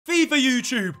FIFA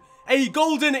YouTube, a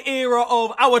golden era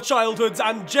of our childhoods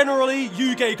and generally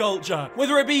UK culture.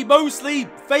 Whether it be mostly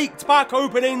faked pack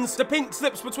openings to pink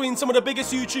slips between some of the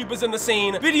biggest YouTubers in the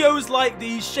scene, videos like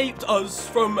these shaped us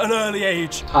from an early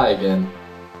age. Hi again.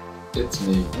 It's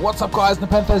me. What's up, guys?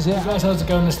 Nepenthes here. Guys, how's it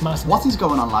going this massive? What is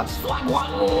going on, lads? Alright,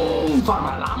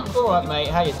 mate.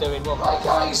 How you doing? Well, Hi,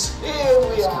 guys. Here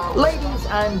we are. Ladies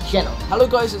and gentlemen. Hello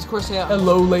guys, it's Chris here.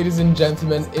 Hello ladies and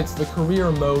gentlemen, it's the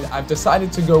career mode. I've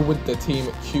decided to go with the team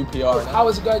QPR. How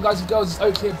is it going, guys and girls? It's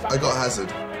Oak here. I got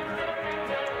Hazard.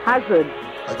 Hazard?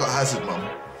 I got Hazard, mum.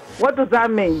 What does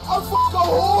that mean? I fuck a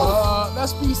horse!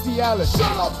 That's Beastie Allen. Shut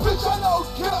up, bitch, I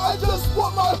don't care. I just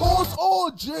want my horse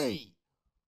OG.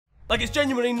 Like, it's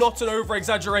genuinely not an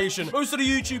over-exaggeration. Most of the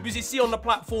YouTubers you see on the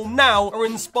platform now are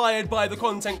inspired by the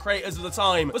content creators of the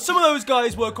time. But some of those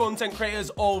guys were content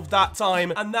creators of that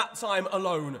time, and that time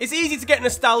alone. It's easy to get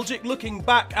nostalgic looking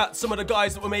back at some of the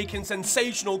guys that were making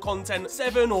sensational content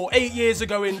 7 or 8 years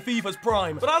ago in FIFA's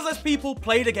prime. But as less people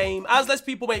play the game, as less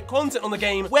people make content on the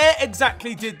game, where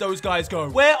exactly did those guys go?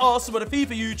 Where are some of the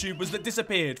FIFA YouTubers that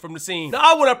disappeared from the scene? Now,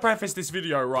 I want to preface this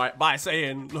video, right, by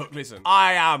saying, look, listen,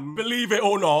 I am, believe it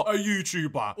or not, a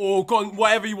YouTuber, or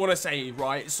whatever you want to say,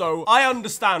 right? So I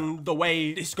understand the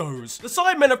way this goes. The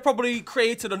Sidemen have probably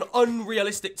created an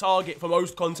unrealistic target for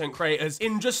most content creators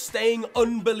in just staying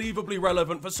unbelievably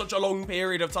relevant for such a long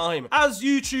period of time. As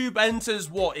YouTube enters,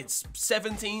 what, its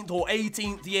 17th or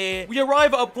 18th year, we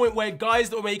arrive at a point where guys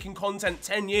that were making content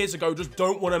 10 years ago just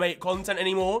don't want to make content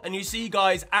anymore, and you see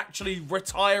guys actually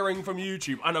retiring from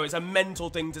YouTube. I know it's a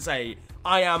mental thing to say.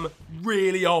 I am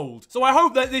really old. So I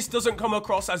hope that this doesn't come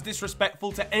across as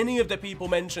disrespectful to any of the people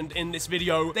mentioned in this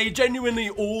video. They genuinely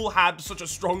all had such a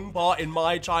strong part in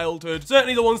my childhood.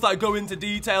 Certainly the ones that I go into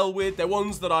detail with, they're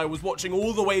ones that I was watching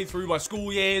all the way through my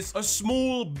school years. A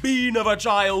small bean of a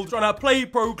child trying to play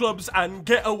pro clubs and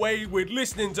get away with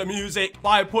listening to music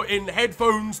by putting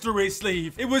headphones through his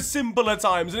sleeve. It was simpler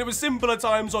times, and it was simpler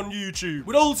times on YouTube.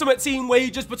 With ultimate team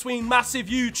wagers between massive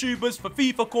YouTubers for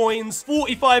FIFA coins,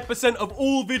 45% of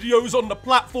all videos on the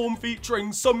platform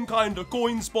featuring some kind of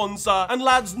coin sponsor, and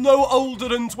lads no older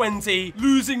than 20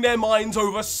 losing their minds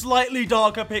over slightly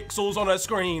darker pixels on a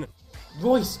screen.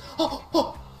 Royce.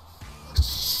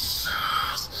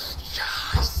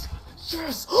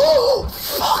 Yes. Oh,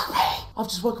 fuck me. I've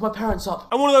just woken my parents up.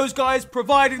 And one of those guys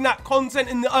providing that content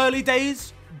in the early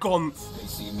days, Gonth. They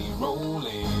see me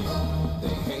rolling, they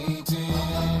hate it.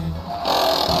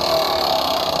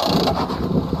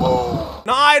 Whoa.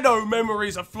 Now, I know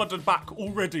memories are flooded back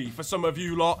already for some of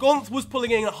you lot. Gonth was pulling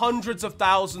in hundreds of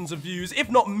thousands of views, if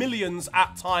not millions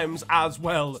at times as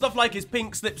well. Stuff like his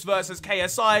Pink Slips versus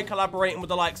KSI, collaborating with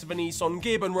the likes of Anisson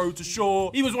Gibb and Road to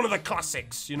Shore. He was one of the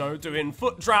classics, you know, doing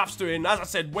foot drafts, doing, as I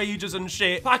said, wagers and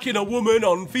shit, packing a woman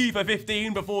on FIFA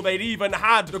 15 before they'd even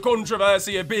had the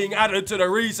controversy of being added to the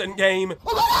recent game.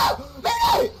 What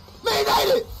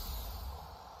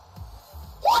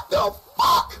the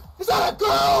fuck? Is that a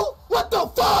girl? What the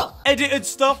fuck? Edited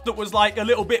stuff that was like a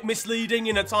little bit misleading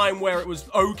in a time where it was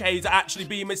okay to actually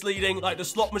be misleading, like the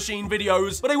slot machine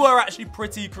videos, but they were actually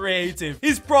pretty creative.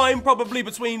 His prime probably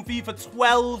between FIFA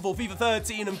 12 or FIFA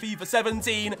 13 and FIFA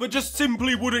 17, but just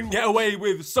simply wouldn't get away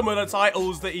with some of the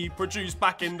titles that he produced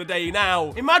back in the day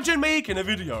now. Imagine making a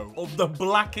video of the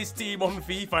blackest team on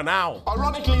FIFA now.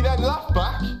 Ironically then, left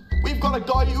back, we've got a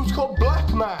guy who's called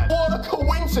Black Man. What a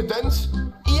coincidence.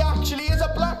 He actually is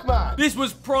a black man. This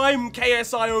was prime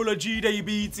KSIola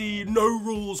GDBT no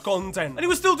rules content. And he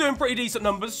was still doing pretty decent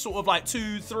numbers, sort of like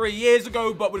 2-3 years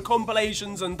ago, but with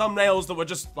compilations and thumbnails that were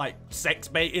just like sex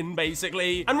baiting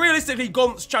basically. And realistically,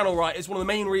 Gonth's channel, right, is one of the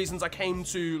main reasons I came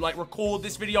to like record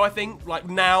this video, I think, like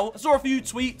now. I saw a few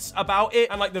tweets about it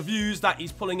and like the views that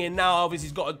he's pulling in now. Obviously,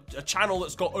 he's got a channel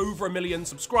that's got over 1 million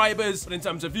subscribers, but in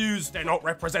terms of views, they're not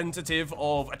representative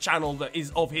of a channel that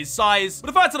is of his size. But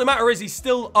the fact of the matter is he's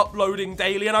still uploading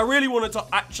daily, and I really wanted to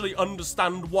actually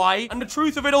understand why. And the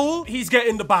truth of it all, he's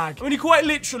getting the bag. I mean, he quite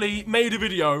literally made a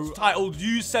video titled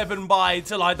U7 Buy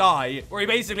Till I Die, where he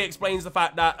basically explains the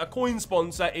fact that a coin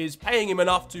sponsor is paying him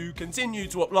enough to continue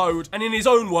to upload, and in his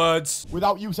own words,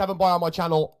 without U7 Buy on my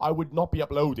channel, I would not be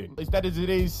uploading. As dead as it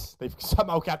is, they've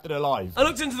somehow kept it alive. I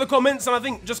looked into the comments, and I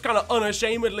think just kind of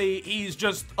unashamedly, he's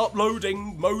just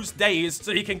uploading most days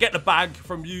so he can get the bag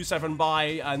from U7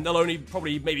 Buy, and they'll only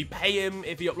probably maybe pay him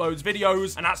if he uploads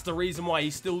videos, and that's the reason why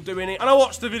he's still doing it. And I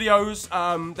watched the videos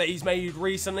that he's made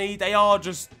recently. They are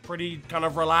just pretty kind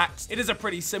of relaxed. It is a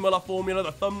pretty similar formula.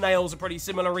 The thumbnails are pretty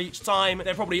similar each time.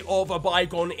 They're probably of a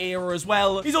bygone era as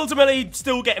well. He's ultimately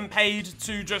still getting paid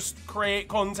to just create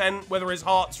content, whether his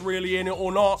heart's really in it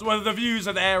or not. So whether the views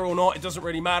are there or not, it doesn't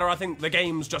really matter. I think the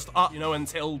game's just up, you know,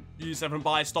 until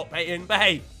U7Buy stop hating. But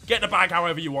hey, get the bag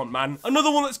however you want, man.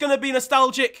 Another one that's gonna be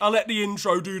nostalgic. I'll let the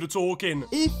intro do the talking.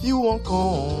 If you want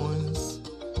coins,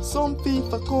 some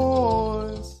FIFA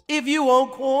coins. If you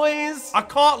want coins. I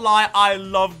can't lie, I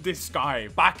loved this guy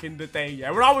back in the day, yeah.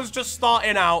 When I was just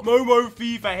starting out,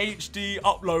 MomoFIFAHD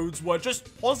uploads were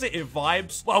just positive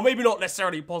vibes. Well, maybe not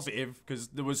necessarily positive, because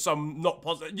there was some not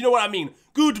positive. You know what I mean?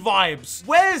 Good vibes.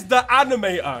 Where's the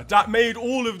animator that made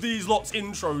all of these lots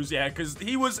intros, yeah? Because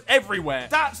he was everywhere.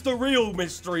 That's the real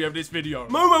mystery of this video.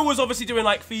 Momo was obviously doing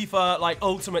like FIFA, like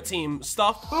Ultimate Team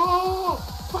stuff. Oh,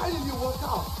 finally you worked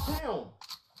out. Damn.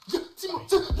 Yeah,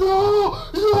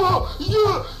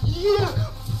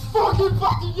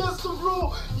 fucking yes,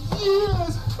 bro.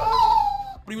 Yes.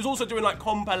 But he was also doing like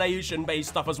compilation-based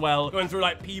stuff as well, going through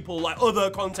like people, like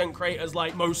other content creators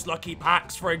like Most Lucky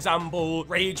Packs, for example,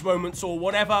 Rage Moments or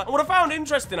whatever. And what I found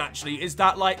interesting actually is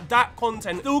that like that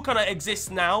content still kind of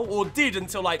exists now, or did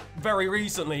until like very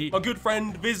recently. My good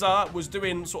friend Visa was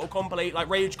doing sort of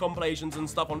rage compilations and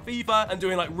stuff on FIFA and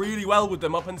doing like really well with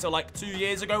them up until like 2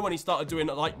 years ago when he started doing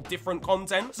like different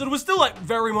content. So there was still like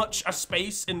very much a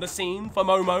space in the scene for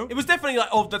Momo. It was definitely like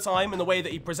of the time in the way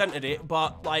that he presented it,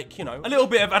 but like, you know, a little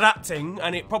bit of adapting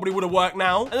and it probably would have worked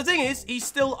now. And the thing is, he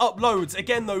still uploads.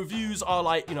 Again, though, views are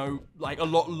like, you know, like a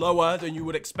lot lower than you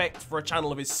would expect for a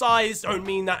channel of his size. Don't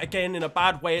mean that again in a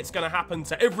bad way. It's gonna happen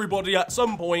to everybody at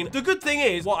some point. The good thing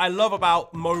is, what I love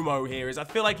about Momo here is I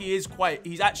feel like he's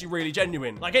actually really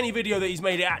genuine. Like any video that he's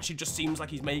made, it actually just seems like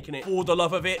he's making it for the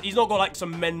love of it. He's not got like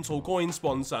some mental coin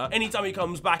sponsor. Anytime he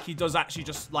comes back, he does actually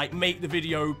just like make the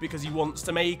video because he wants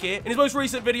to make it. In his most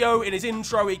recent video, in his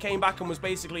intro, he came back and was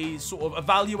basically sort of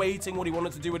evaluating what he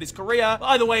wanted to do with his career. But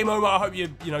either way, Momo, I hope you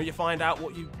find out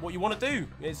what you want to do.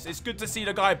 It's good to see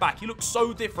the guy back. He looks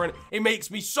so different. It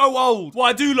makes me so old. What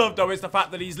I do love though is the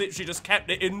fact that he's literally just kept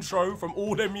the intro from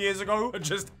all them years ago and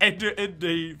just edited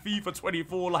the FIFA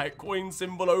 24 like coin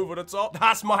symbol over the top.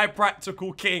 That's my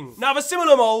practical king. Now, of a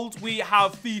similar mold, we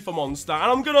have FIFAMonstah,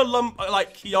 and I'm gonna lump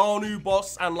like Aidrianoo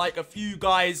boss and like a few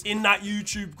guys in that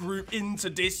YouTube group into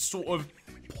this sort of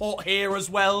pot here as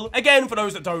well. Again, for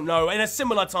those that don't know, in a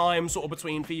similar time, sort of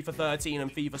between FIFA 13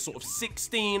 and FIFA sort of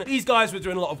 16, these guys were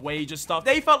doing a lot of wages stuff.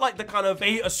 They felt like the kind of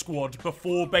beta squad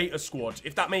before beta squad,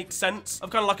 if that makes sense.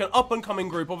 Of kind of like an up-and-coming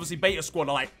group. Obviously, beta squad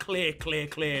are like clear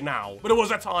now. But there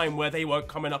was a time where they were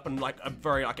coming up in like a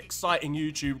very like exciting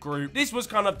YouTube group. This was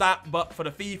kind of that, but for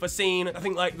the FIFA scene. I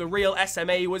think like the real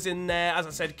SMA was in there. As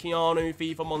I said, Aidrianoo,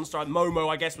 FIFAMonstah, Momo,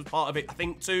 I guess, was part of it, I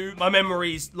think, too. My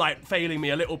memory's like failing me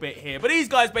a little bit here. But these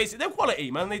guys, basically, they're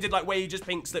quality, man. They did like wages,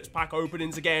 pink slips, pack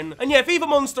openings again. And yeah,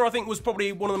 FIFAMonstah, I think, was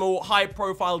probably one of the more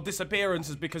high-profile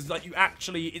disappearances because like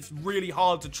it's really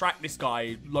hard to track this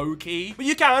guy low-key. But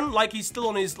you can, like, he's still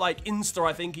on his like Insta,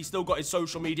 I think. He's still got his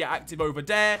social media active over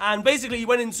there. And basically, he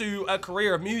went into a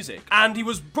career of music. And he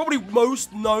was probably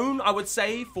most known, I would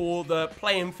say, for the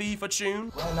Playing FIFA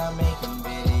tune. When I'm making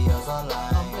videos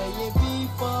online, I'm playing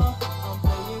FIFA.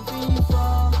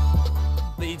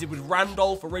 That he did with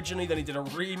Randolph originally, then he did a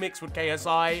remix with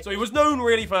KSI. So he was known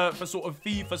really for sort of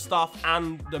FIFA stuff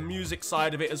and the music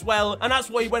side of it as well. And that's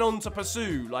what he went on to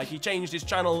pursue. Like, he changed his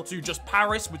channel to just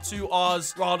Paris with 2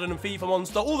 R's rather than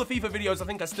FIFAMonstah. All the FIFA videos, I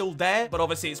think, are still there, but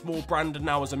obviously it's more branded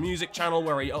now as a music channel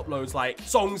where he uploads like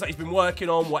songs that he's been working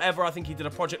on, whatever. I think he did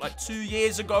a project like 2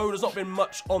 years ago. There's not been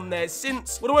much on there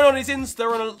since. What I went on his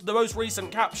Insta and the most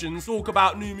recent captions talk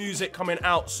about new music coming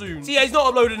out soon. So yeah, he's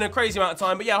not uploaded in a crazy amount of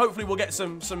time, but yeah, hopefully we'll get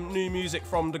some new music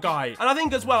from the guy. And I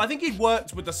think as well, I think he'd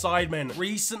worked with the Sidemen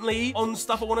recently on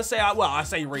stuff. I want to say, well, I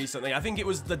say recently. I think it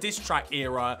was the diss track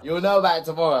era. You'll know about it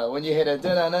tomorrow when you hit a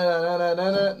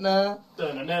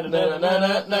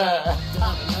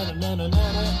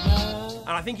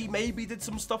And I think he maybe did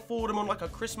some stuff for them on like a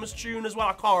Christmas tune as well.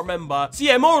 I can't remember. So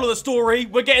yeah, moral of the story,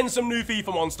 we're getting some new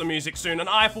FIFAMonstah music soon, and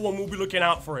I, for one, will be looking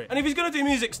out for it. And if he's gonna do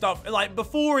music stuff, like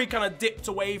before he kind of dipped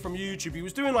away from YouTube, he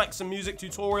was doing like some music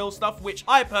tutorial stuff, which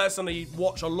I personally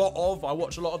watch a lot of. I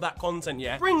watch a lot of that content,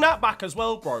 yeah. Bring that back as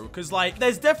well, bro, because like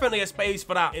there's definitely a space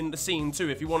for that in the scene too,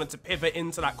 if you wanted to pivot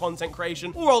into that content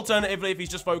creation. Or alternatively, if he's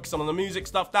just focusing on the music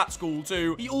stuff, that's cool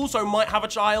too. He also might have a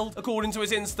child, according to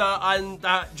his Insta, and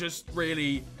that just really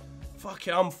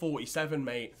Fucking, I'm 47,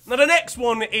 mate. Now, the next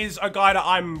one is a guy that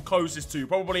I'm closest to,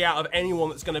 probably out of anyone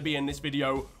that's going to be in this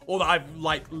video, or that I've,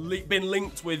 like, been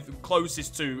linked with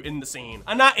closest to in the scene.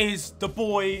 And that is the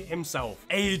boy himself,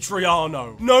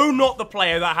 Aidrianoo. No, not the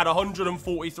player that had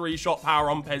 143 shot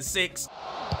power on PES 6.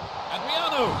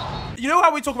 Aidrianoo! You know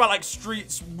how we talk about, like,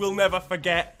 streets will never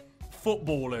forget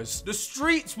footballers? The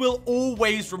streets will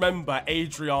always remember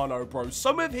Aidrianoo, bro.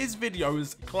 Some of his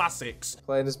videos, classics.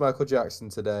 Playing as Michael Jackson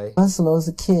today. That's loads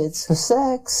of kids for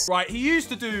sex. Right, he used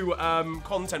to do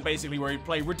content basically where he'd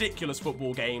play ridiculous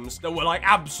football games that were like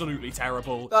absolutely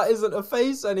terrible. That isn't a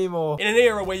face anymore. In an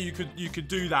era where you could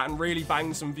do that and really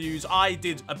bang some views, I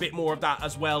did a bit more of that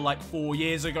as well, like 4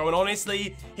 years ago. And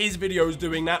honestly, his videos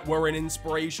doing that were an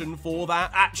inspiration for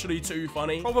that. Actually, too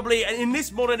funny. Probably in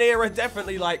this modern era,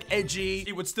 definitely like edgy.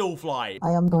 It would still fly.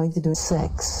 I am going to do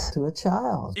sex to a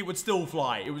child. It would still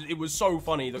fly. It was so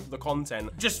funny, the content.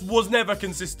 Just was never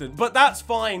consistent. But that's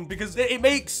fine, because it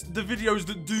makes the videos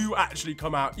that do actually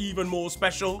come out even more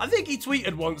special. I think he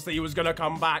tweeted once that he was going to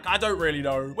come back. I don't really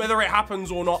know. Whether it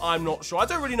happens or not, I'm not sure. I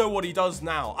don't really know what he does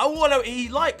now. I want to know, he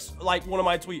likes, like, one of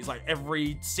my tweets, like,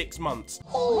 every 6 months.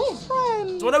 Oh, hey,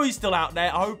 friend. So I know he's still out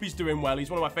there. I hope he's doing well. He's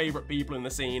one of my favorite people in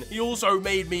the scene. He also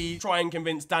made me try and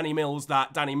convince Danny Mills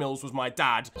that Danny Mills was my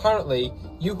dad. Apparently,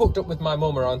 you hooked up with my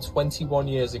mum around 21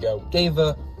 years ago. Gave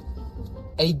her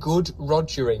a good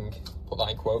rogering. Put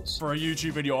that in quotes. For a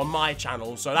YouTube video on my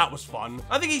channel, so that was fun.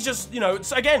 I think he's just, you know,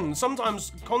 it's, again,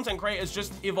 sometimes content creators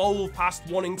just evolve past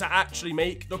wanting to actually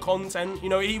make the content. You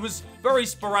know, he was very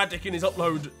sporadic in his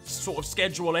upload sort of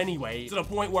schedule anyway, to the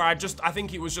point where I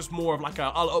think it was just more of like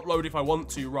a, I'll upload if I want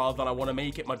to, rather than I want to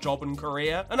make it my job and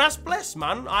career. And that's blessed,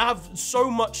 man. I have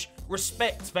so much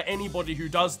respect for anybody who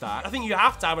does that. I think you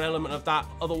have to have an element of that,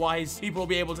 otherwise people will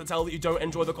be able to tell that you don't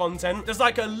enjoy the content. There's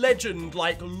like a legend,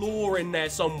 like lore in there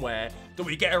somewhere that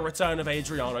we get a return of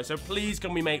Aidrianoo, so please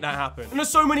can we make that happen? And there's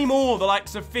so many more, the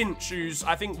likes of Finch, who's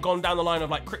I think gone down the line of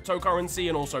like cryptocurrency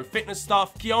and also fitness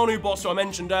stuff. Keanu Boss, who I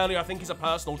mentioned earlier, I think he's a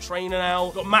personal trainer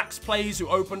now. Got Max Plays, who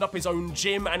opened up his own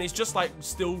gym and is just like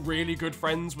still really good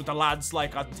friends with the lads.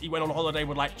 Like he went on holiday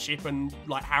with like Chip and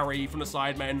like Harry from the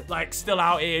Sidemen, like still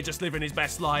out here just living his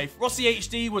best life. Rossi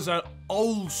HD was an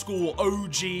old school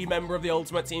OG member of the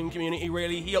Ultimate Team community,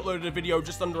 really. He uploaded a video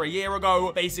just under a year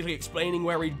ago, basically explaining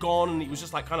where he'd gone, and he was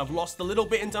just like kind of lost a little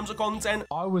bit in terms of content.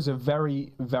 I was a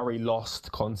very, very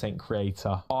lost content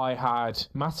creator. I had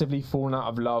massively fallen out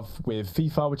of love with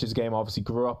FIFA, which is a game I obviously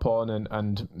grew up on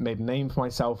and made a name for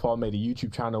myself on, made a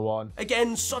YouTube channel on.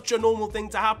 Again, such a normal thing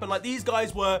to happen. Like, these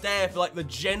guys were there for like the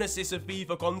genesis of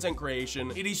FIFA content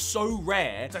creation. It is so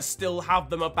rare to still have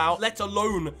them about, let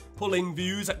alone pulling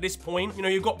views at this point. You know,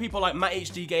 you've got people like Matt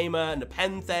HD Gamer and the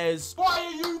Nepenthes. Why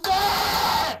are you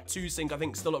there? 2Sync, I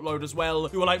think, still upload as well,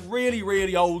 who are like really,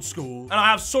 really old school. And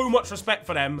I have so much respect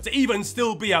for them to even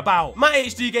still be about. Matt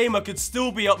HD Gamer could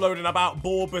still be uploading about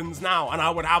Bourbons now, and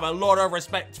I would have a lot of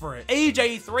respect for it.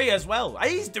 AJ3 as well.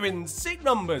 He's doing sick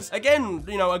numbers. Again,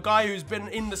 you know, a guy who's been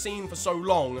in the scene for so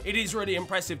long, it is really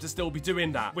impressive to still be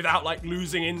doing that without like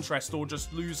losing interest or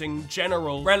just losing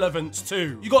general relevance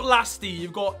too. You got Lasty,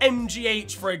 you've got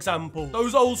MGH, for example.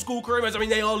 Those old school career modes, I mean,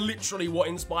 they are literally what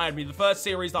inspired me. The first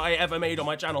series that I ever made on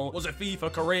my channel was a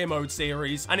FIFA career mode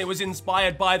series, and it was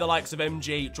inspired by the likes of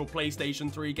MGH or PlayStation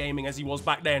 3 gaming as he was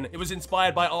back then. It was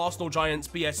inspired by Arsenal Giants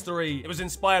PS3. It was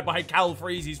inspired by Cal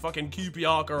Freezy's fucking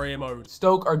QPR career mode.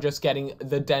 Stoke are just getting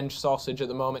the dench sausage at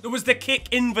the moment. There was the Kick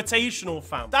Invitational,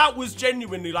 fam. That was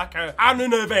genuinely like an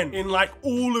event in like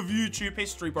all of YouTube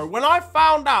history, bro. When I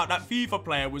found out that FIFA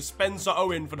player was Spencer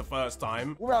Owen for the first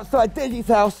time. We're outside Deji's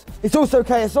house. It's also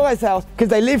KSI's house because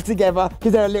they live together,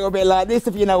 because they're a little bit like this,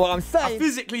 if you know what I'm saying. I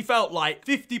physically felt like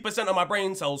 50% of my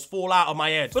brain cells fall out of my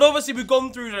head. But obviously we've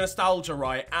gone through the nostalgia,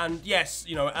 right? And yes,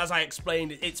 you know, as I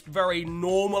explained, it's very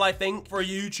normal, I think, for a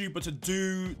YouTuber to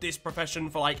do this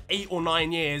profession for like 8 or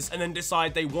 9 years and then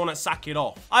decide they want to sack it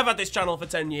off. I've had this channel for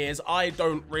 10 years. I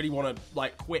don't really want to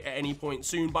like quit at any point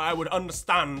soon, but I would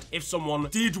understand if someone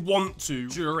did want to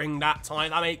during that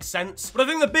time. That makes sense. But I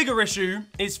think the bigger issue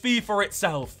is FIFA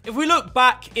itself. If we look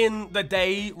back in the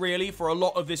day, really, for a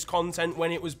lot of this content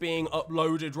when it was being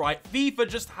uploaded, right, FIFA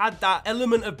just had that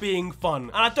element of being fun.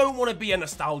 And I don't want to be a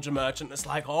nostalgia merchant that's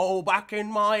like, oh, back in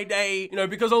my day, you know,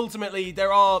 because ultimately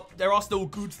there are still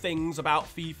good things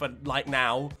about FIFA like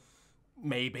now.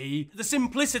 maybe. The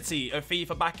simplicity of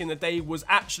FIFA back in the day was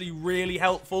actually really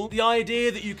helpful. The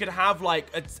idea that you could have like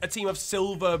a team of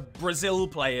silver Brazil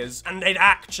players and they'd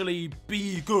actually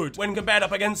be good when compared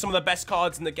up against some of the best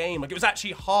cards in the game. Like, it was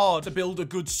actually hard to build a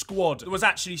good squad. There was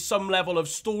actually some level of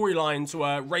storyline to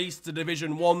a race to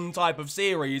Division 1 type of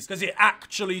series because it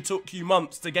actually took you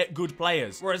months to get good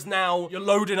players. Whereas now you're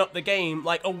loading up the game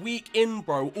like a week in,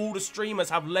 bro. All the streamers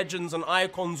have legends and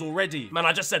icons already. Man,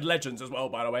 I just said legends as well,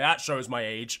 by the way. That shows my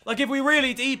age. Like, if we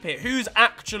really deep it, who's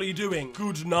actually doing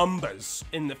good numbers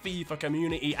in the FIFA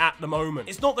community at the moment?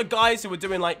 It's not the guys who are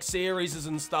doing like series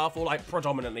and stuff, or like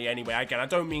predominantly anyway. Again, I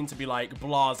don't mean to be like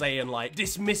blasé and like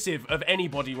dismissive of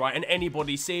anybody, right, and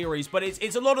anybody's series, but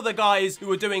it's a lot of the guys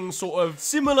who are doing sort of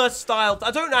similar style.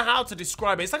 I don't know how to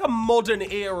describe it. It's like a modern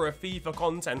era of FIFA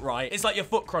content, right? It's like your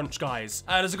Foot Crunch guys.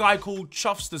 There's a guy called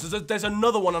Chuffsters. There's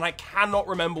another one, and I cannot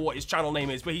remember what his channel name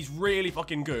is, but he's really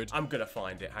fucking good. I'm gonna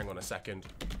find it. Hang on a second.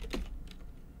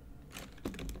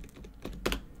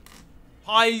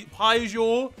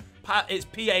 Pajor. It's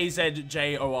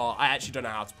P-A-Z-J-O-R. I actually don't know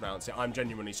how to pronounce it. I'm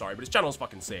genuinely sorry, but his channel's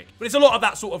fucking sick. But it's a lot of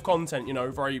that sort of content, you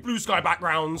know, very blue sky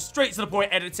backgrounds, straight to the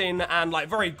point editing, and like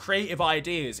very creative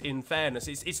ideas, in fairness.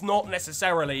 It's not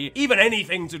necessarily even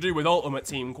anything to do with Ultimate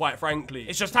Team, quite frankly.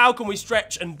 It's just how can we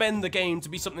stretch and bend the game to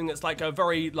be something that's like a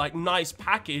very like nice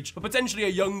package for potentially a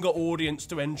younger audience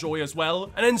to enjoy as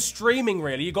well. And then streaming,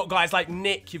 really. You've got guys like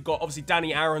Nick. You've got obviously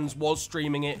Danny Aarons was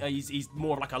streaming it. He's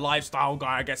more of like a lifestyle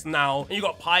guy, I guess, now. And you've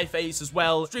got Pieface as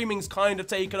well. Streaming's kind of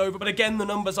taken over, but again, the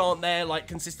numbers aren't there like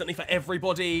consistently for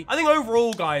everybody. I think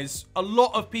overall, guys, a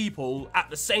lot of people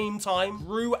at the same time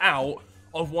grew out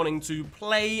of wanting to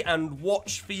play and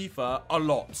watch FIFA a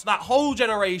lot. That whole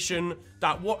generation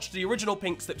that watched the original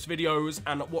Pink Slips videos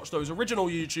and watched those original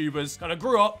YouTubers kind of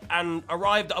grew up and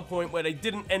arrived at a point where they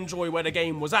didn't enjoy where the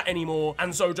game was at anymore,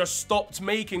 and so just stopped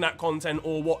making that content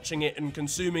or watching it and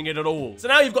consuming it at all. So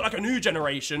now you've got like a new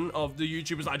generation of the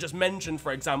YouTubers that I just mentioned,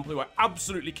 for example, who are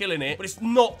absolutely killing it, but it's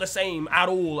not the same at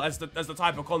all as the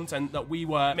type of content that we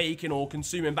were making or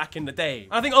consuming back in the day.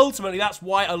 And I think ultimately that's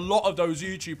why a lot of those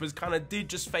YouTubers kind of did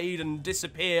just fade and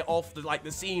disappear off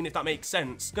the scene, if that makes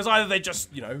sense. Because either they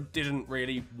just, you know, didn't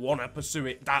really want to pursue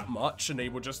it that much and they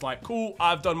were just like, cool,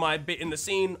 I've done my bit in the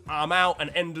scene, I'm out,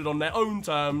 and ended on their own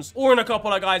terms. Or in a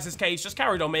couple of guys' case, just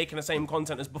carried on making the same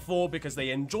content as before because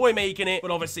they enjoy making it,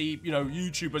 but obviously, you know,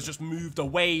 YouTubers just moved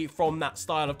away from that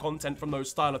style of content, from those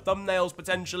style of thumbnails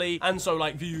potentially, and so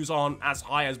like views aren't as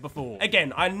high as before.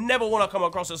 Again, I never want to come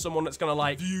across as someone that's gonna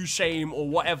like view shame or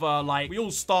whatever. Like, we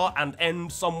all start and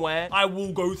end somewhere. I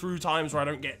will go through times where I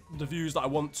don't get the views that I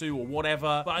want to or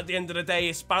whatever, but at the end of the day,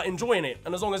 it's about enjoying it.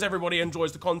 And as long as everybody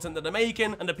enjoys the content that they're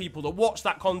making and the people that watch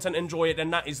that content enjoy it,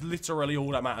 then that is literally all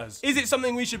that matters. Is it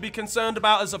something we should be concerned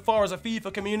about as far as a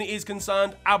FIFA community is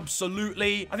concerned?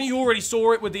 Absolutely. I think you already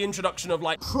saw it with the introduction of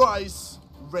like price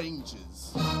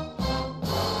ranges.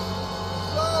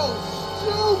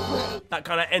 That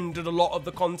kind of ended a lot of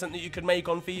the content that you could make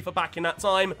on FIFA back in that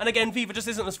time. And again, FIFA just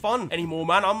isn't as fun anymore,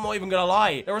 man. I'm not even gonna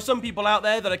lie. There are some people out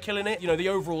there that are killing it. You know, the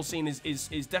overall scene is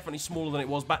definitely smaller than it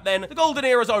was back then. The golden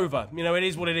era's over. You know, it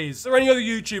is what it is. Are there any other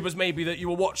YouTubers maybe that you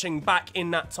were watching back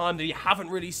in that time that you haven't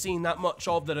really seen that much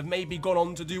of, that have maybe gone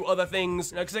on to do other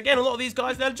things? You know, because again, a lot of these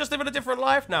guys, they're just living a different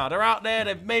life now. They're out there,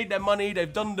 they've made their money,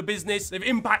 they've done the business, they've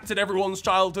impacted everyone's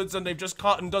childhoods, and they've just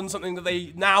cut and done something that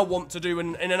they now want to do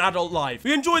in an adult life. If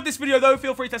you enjoyed this video though,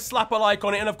 feel free to slap a like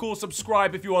on it, and of course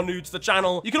subscribe if you are new to the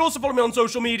channel. You can also follow me on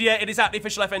social media. It is at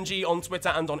 @theofficialfng on Twitter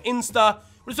and on Insta.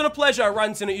 But it's been a pleasure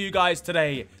ranting at you guys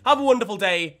today. Have a wonderful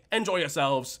day, enjoy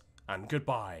yourselves, and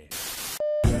goodbye.